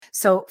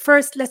So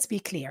first, let's be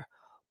clear.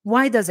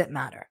 Why does it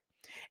matter?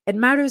 It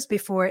matters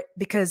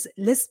because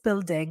list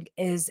building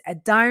is a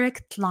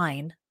direct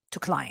line to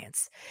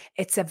clients.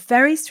 It's a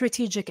very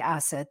strategic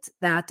asset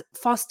that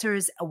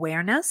fosters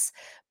awareness,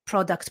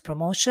 product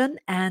promotion,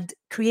 and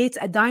creates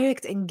a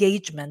direct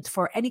engagement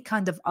for any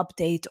kind of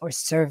update or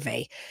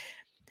survey.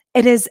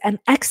 It is an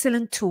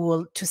excellent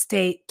tool to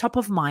stay top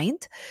of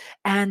mind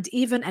and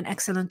even an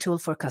excellent tool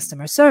for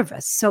customer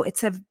service. So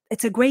it's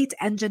a great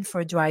engine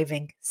for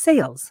driving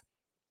sales.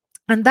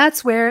 And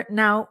that's where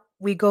now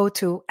we go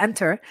to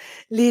enter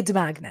lead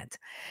magnet.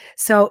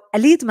 So a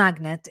lead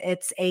magnet,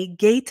 it's a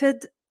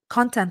gated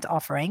content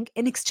offering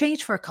in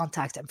exchange for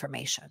contact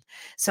information.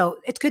 So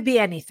it could be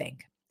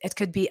anything. It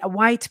could be a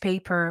white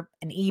paper,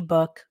 an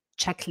ebook,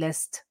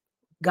 checklist,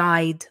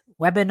 guide,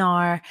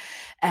 webinar,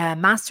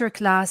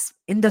 masterclass,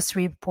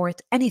 industry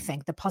report,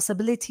 anything. The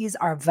possibilities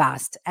are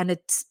vast, and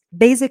it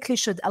basically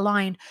should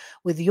align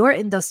with your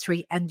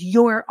industry and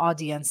your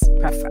audience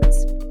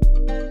preference.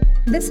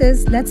 This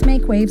is Let's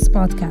Make Waves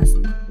podcast.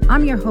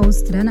 I'm your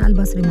host, Rana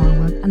Al-Basri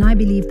Marwad, and I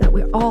believe that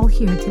we're all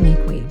here to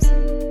make waves.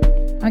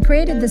 I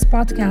created this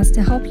podcast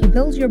to help you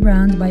build your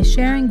brand by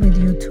sharing with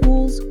you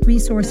tools,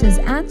 resources,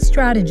 and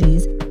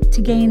strategies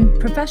to gain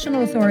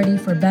professional authority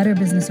for better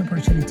business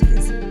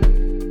opportunities.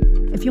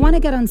 If you want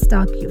to get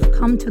unstuck, you've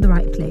come to the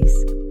right place.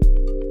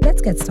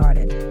 Let's get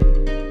started.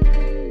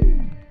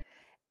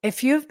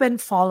 If you've been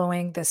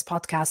following this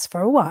podcast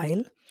for a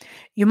while,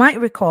 you might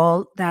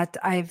recall that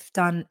I've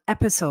done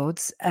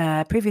previous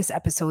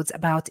episodes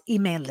about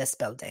email list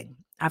building.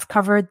 I've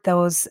covered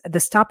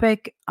this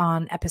topic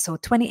on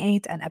episode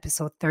 28 and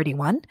episode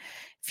 31.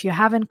 If you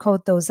haven't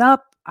caught those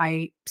up,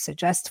 I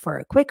suggest for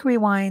a quick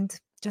rewind,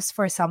 just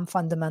for some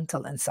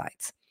fundamental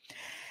insights.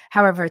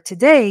 However,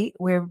 today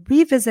we're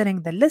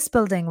revisiting the list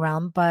building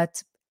realm,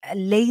 but a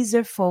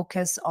laser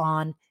focus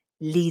on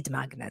lead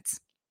magnets.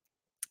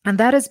 And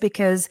that is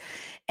because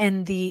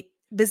in the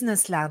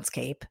business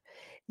landscape,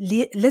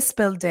 list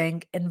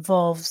building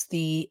involves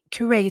the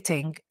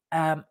curating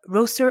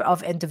roster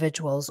of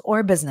individuals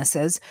or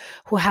businesses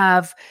who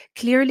have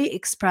clearly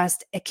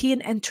expressed a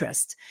keen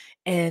interest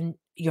in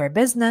your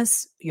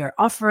business, your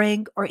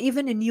offering, or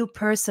even in you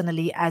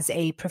personally as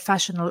a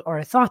professional or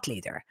a thought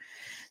leader.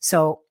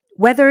 So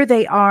whether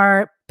they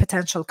are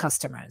potential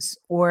customers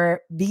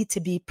or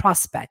B2B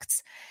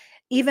prospects,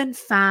 even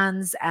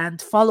fans and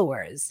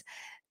followers,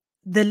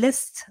 the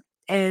list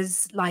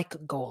is like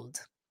gold.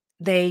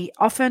 They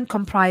often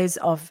comprise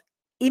of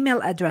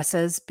email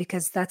addresses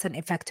because that's an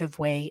effective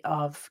way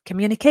of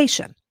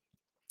communication.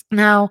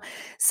 Now,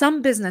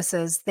 some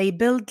businesses, they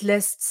build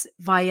lists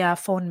via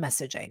phone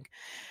messaging.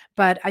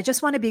 But I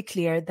just want to be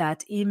clear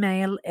that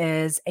email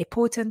is a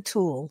potent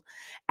tool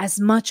as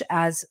much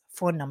as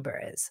phone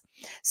number is.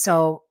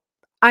 So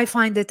I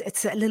find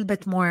it's a little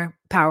bit more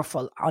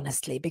powerful,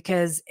 honestly,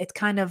 because it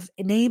kind of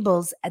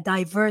enables a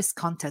diverse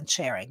content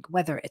sharing,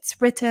 whether it's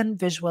written,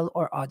 visual,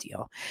 or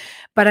audio.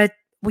 But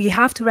we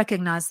have to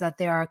recognize that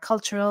there are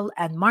cultural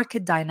and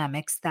market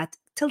dynamics that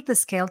tilt the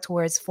scale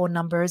towards phone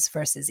numbers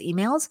versus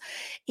emails,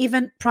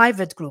 even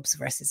private groups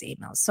versus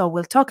emails. So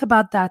we'll talk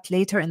about that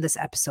later in this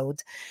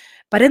episode.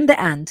 But in the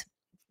end,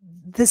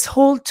 this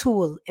whole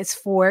tool is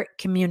for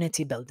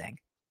community building,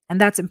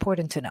 and that's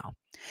important to know.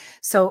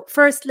 So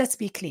first, let's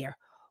be clear.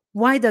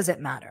 Why does it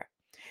matter?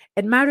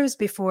 It matters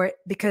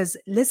because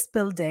list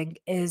building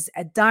is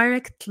a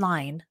direct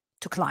line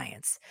to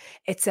clients.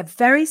 It's a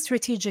very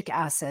strategic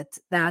asset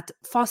that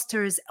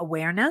fosters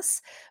awareness,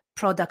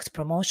 product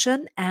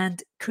promotion,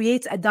 and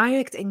creates a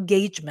direct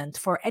engagement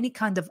for any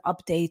kind of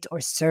update or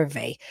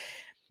survey.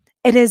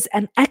 It is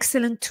an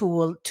excellent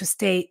tool to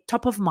stay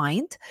top of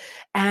mind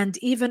and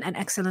even an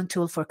excellent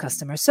tool for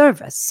customer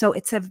service. So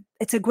it's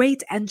a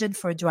great engine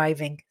for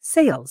driving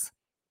sales.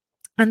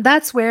 And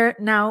that's where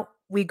now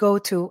we go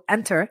to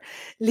enter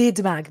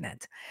lead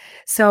magnet.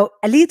 So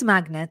a lead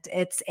magnet,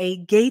 it's a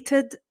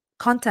gated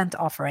content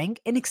offering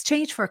in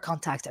exchange for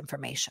contact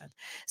information.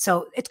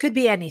 So it could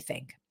be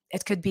anything.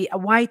 It could be a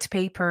white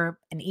paper,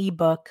 an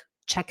ebook,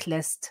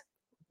 checklist,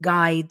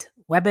 guide,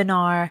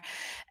 webinar,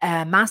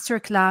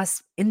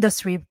 masterclass,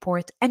 industry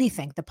report,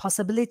 anything. The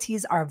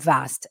possibilities are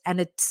vast,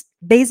 and it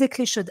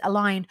basically should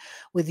align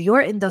with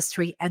your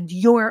industry and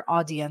your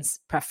audience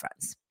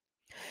preference.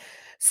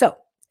 So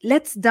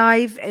let's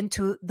dive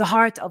into the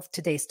heart of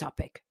today's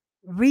topic: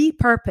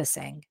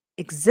 repurposing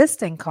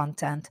existing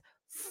content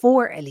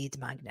for a lead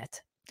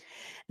magnet.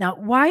 Now,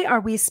 why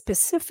are we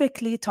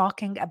specifically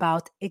talking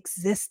about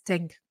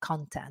existing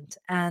content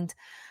and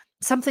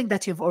something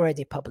that you've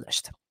already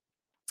published?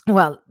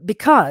 Well,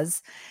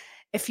 because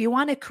if you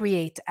want to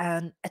create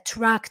an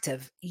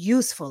attractive,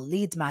 useful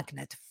lead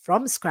magnet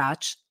from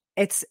scratch,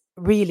 it's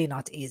really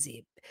not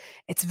easy.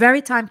 It's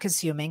very time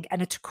consuming,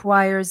 and it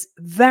requires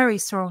very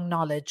strong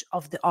knowledge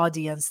of the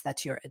audience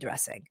that you're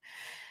addressing.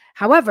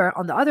 However,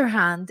 on the other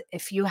hand,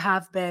 if you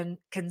have been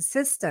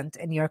consistent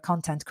in your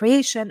content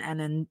creation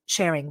and in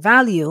sharing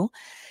value,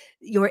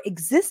 your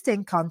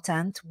existing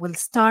content will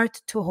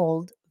start to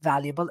hold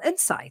valuable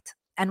insight.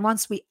 And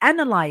once we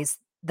analyze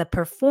the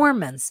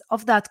performance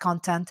of that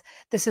content,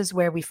 this is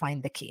where we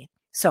find the key.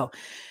 So,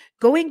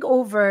 going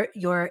over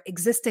your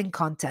existing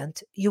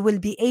content, you will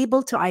be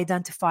able to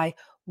identify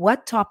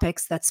what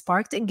topics that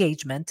sparked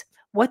engagement,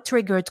 what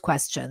triggered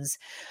questions.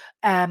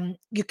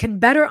 You can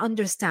better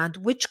understand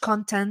which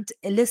content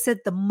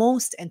elicit the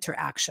most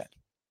interaction.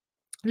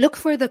 Look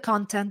for the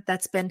content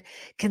that's been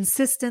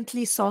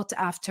consistently sought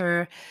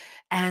after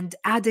and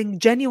adding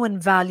genuine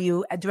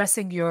value,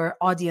 addressing your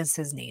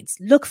audience's needs.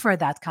 Look for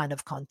that kind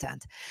of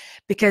content,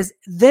 because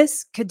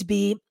this could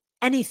be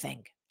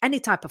anything, any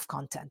type of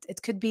content.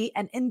 It could be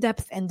an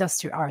in-depth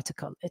industry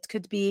article. It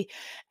could be,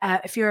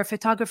 if you're a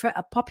photographer,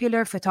 a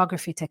popular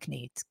photography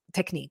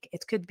technique.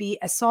 It could be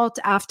a sought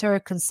after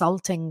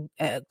consulting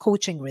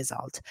coaching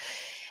result.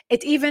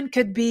 It even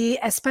could be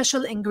a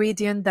special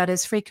ingredient that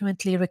is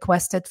frequently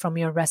requested from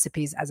your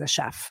recipes as a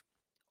chef.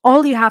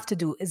 All you have to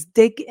do is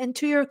dig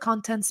into your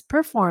content's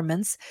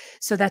performance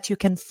so that you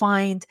can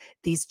find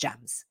these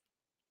gems.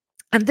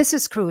 And this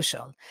is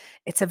crucial.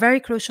 It's a very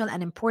crucial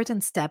and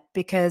important step,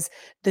 because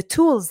the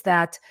tools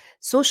that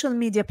social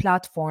media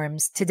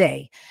platforms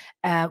today,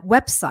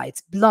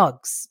 websites,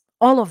 blogs,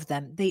 all of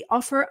them, they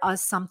offer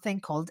us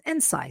something called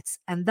insights,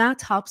 and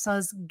that helps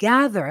us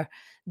gather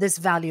this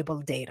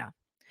valuable data.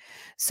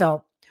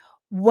 So,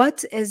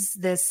 what is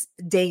this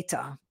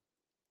data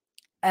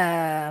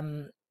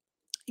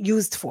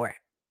used for?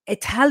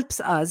 It helps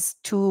us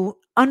to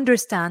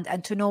understand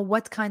and to know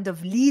what kind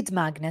of lead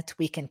magnet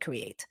we can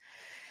create.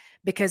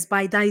 Because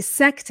by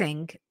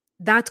dissecting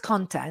that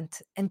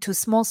content into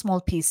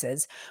small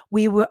pieces,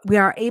 we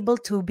are able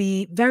to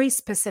be very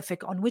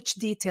specific on which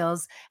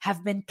details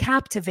have been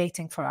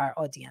captivating for our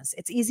audience.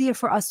 It's easier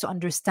for us to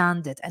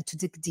understand it and to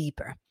dig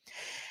deeper.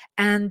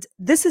 And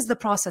this is the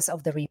process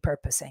of the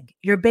repurposing.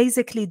 You're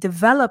basically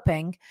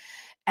developing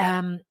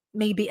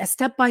maybe a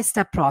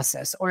step-by-step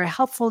process or a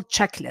helpful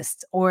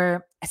checklist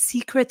or a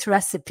secret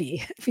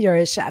recipe if you're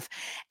a chef,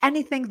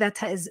 anything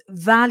that is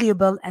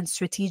valuable and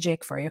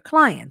strategic for your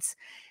clients.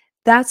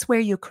 That's where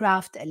you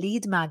craft a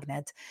lead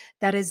magnet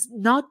that is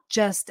not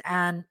just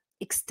an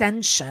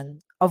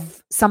extension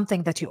of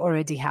something that you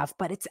already have,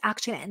 but it's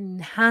actually an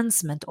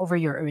enhancement over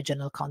your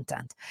original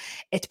content.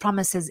 It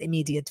promises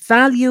immediate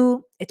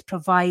value, it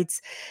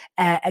provides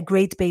a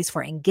great base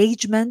for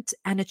engagement,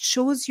 and it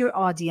shows your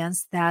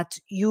audience that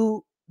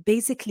you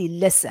basically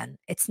listen.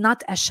 It's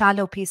not a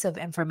shallow piece of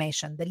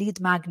information. The lead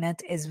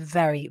magnet is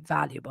very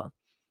valuable.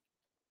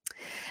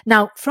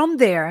 Now, from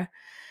there,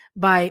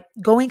 by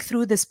going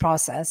through this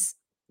process,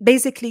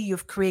 basically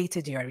you've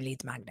created your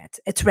lead magnet.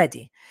 It's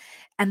ready.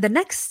 And the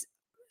next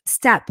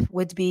step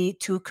would be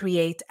to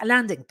create a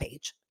landing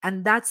page.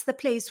 And that's the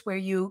place where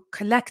you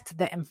collect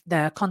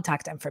the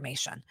contact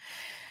information.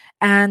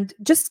 And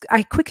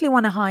I quickly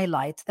want to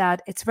highlight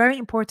that it's very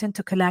important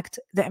to collect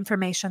the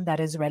information that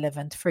is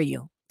relevant for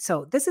you.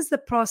 So this is the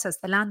process,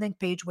 the landing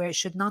page, where it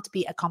should not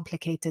be a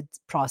complicated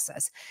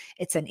process.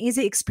 It's an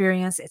easy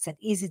experience. It's an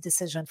easy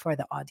decision for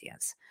the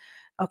audience.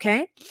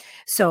 Okay.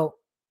 So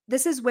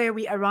this is where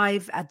we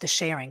arrive at the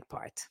sharing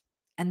part.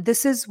 And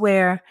this is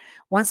where,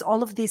 once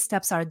all of these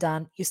steps are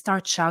done, you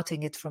start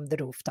shouting it from the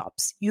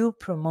rooftops. You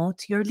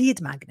promote your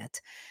lead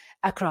magnet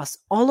across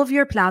all of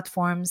your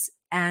platforms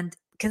and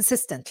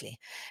consistently,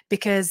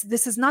 because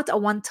this is not a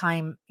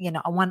one-time,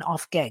 a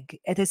one-off gig.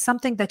 It is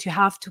something that you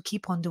have to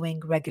keep on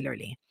doing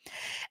regularly.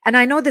 And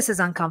I know this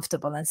is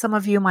uncomfortable. And some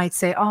of you might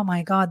say, oh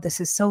my God, this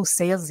is so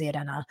salesy,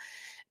 Rana.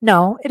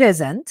 No, it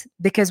isn't,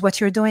 because what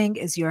you're doing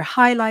is you're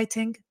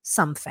highlighting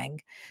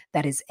something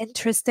that is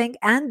interesting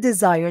and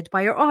desired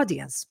by your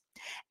audience.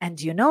 And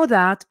you know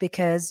that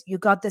because you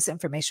got this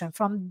information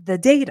from the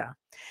data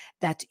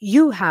that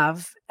you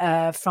have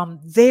from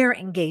their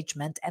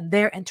engagement and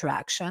their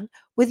interaction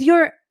with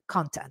your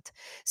content.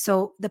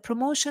 So the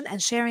promotion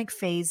and sharing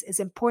phase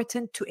is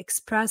important to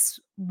express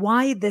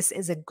why this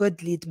is a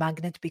good lead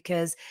magnet,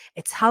 because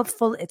it's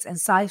helpful, it's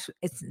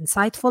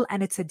insightful,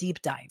 and it's a deep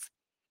dive.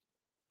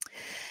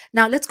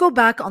 Now, let's go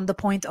back on the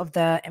point of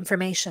the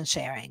information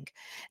sharing.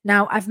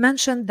 Now, I've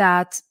mentioned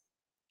that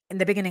in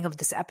the beginning of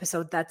this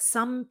episode that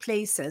some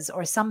places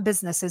or some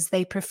businesses,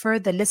 they prefer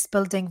the list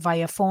building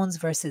via phones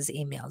versus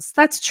emails.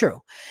 That's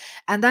true.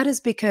 And that is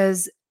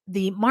because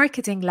the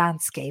marketing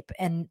landscape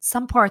in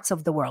some parts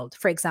of the world,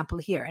 for example,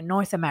 here in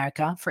North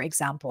America, for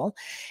example,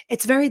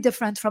 it's very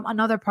different from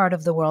another part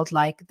of the world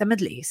like the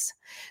Middle East.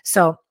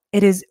 So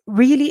it is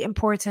really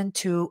important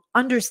to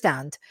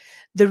understand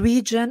the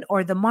region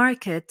or the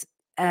market,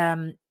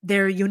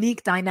 their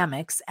unique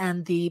dynamics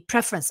and the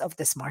preference of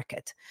this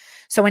market.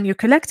 So when you're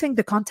collecting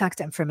the contact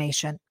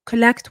information,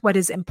 collect what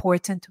is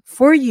important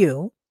for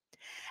you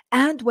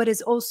and what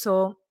is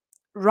also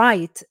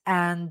right,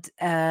 and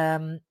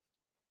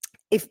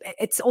if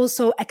it's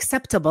also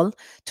acceptable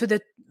to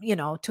the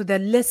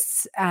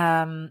lists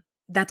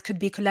that could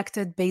be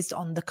collected based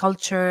on the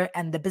culture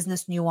and the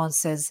business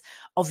nuances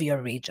of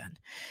your region.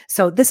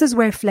 So this is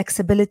where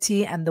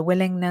flexibility and the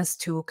willingness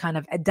to kind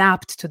of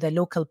adapt to the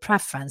local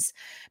preference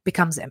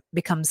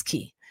becomes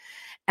key.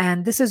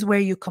 And this is where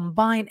you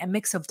combine a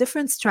mix of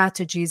different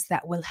strategies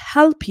that will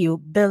help you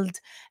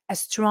build a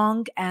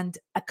strong and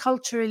a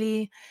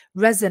culturally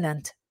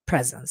resonant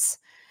presence.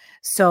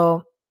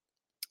 So,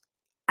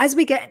 as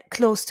we get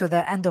close to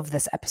the end of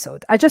this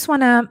episode, I just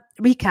want to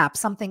recap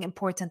something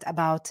important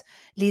about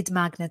lead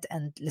magnet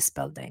and list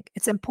building.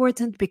 It's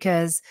important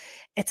because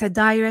it's a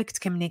direct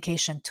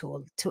communication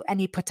tool to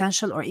any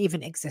potential or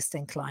even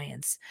existing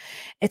clients.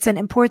 It's an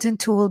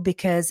important tool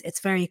because it's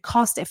very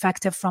cost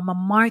effective from a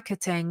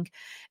marketing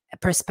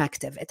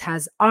perspective. It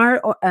has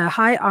a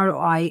high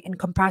ROI in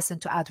comparison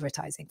to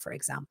advertising, for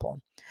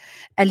example.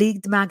 A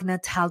lead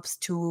magnet helps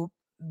to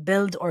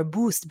build or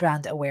boost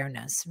brand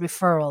awareness,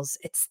 referrals.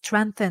 It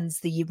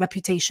strengthens the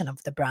reputation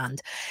of the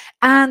brand.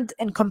 And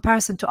in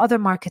comparison to other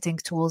marketing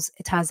tools,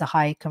 it has a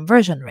high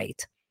conversion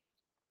rate.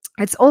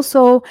 It's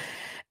also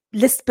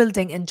list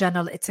building in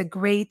general. It's a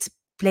great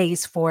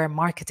place for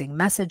marketing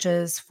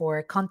messages,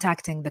 for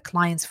contacting the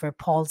clients for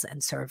polls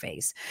and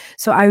surveys.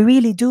 So I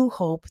really do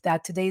hope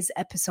that today's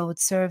episode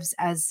serves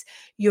as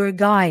your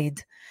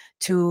guide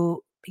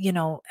to,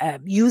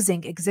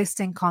 using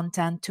existing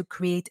content to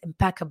create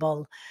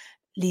impeccable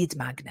lead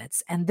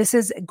magnets. And this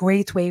is a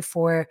great way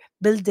for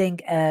building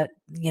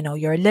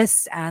your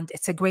lists, and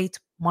it's a great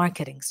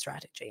marketing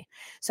strategy.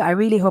 So I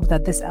really hope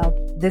that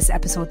this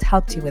episode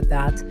helped you with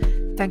that.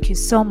 Thank you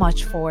so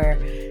much for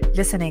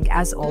listening.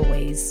 As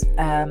always,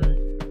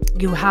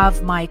 you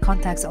have my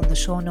contacts on the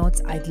show notes.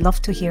 I'd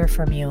love to hear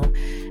from you.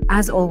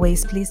 As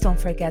always, please don't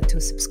forget to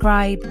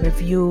subscribe,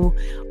 review,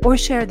 or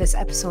share this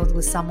episode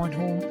with someone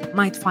who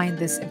might find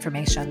this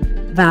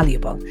information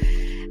valuable.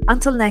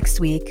 Until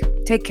next week,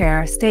 take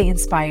care, stay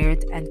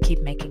inspired, and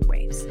keep making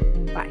waves.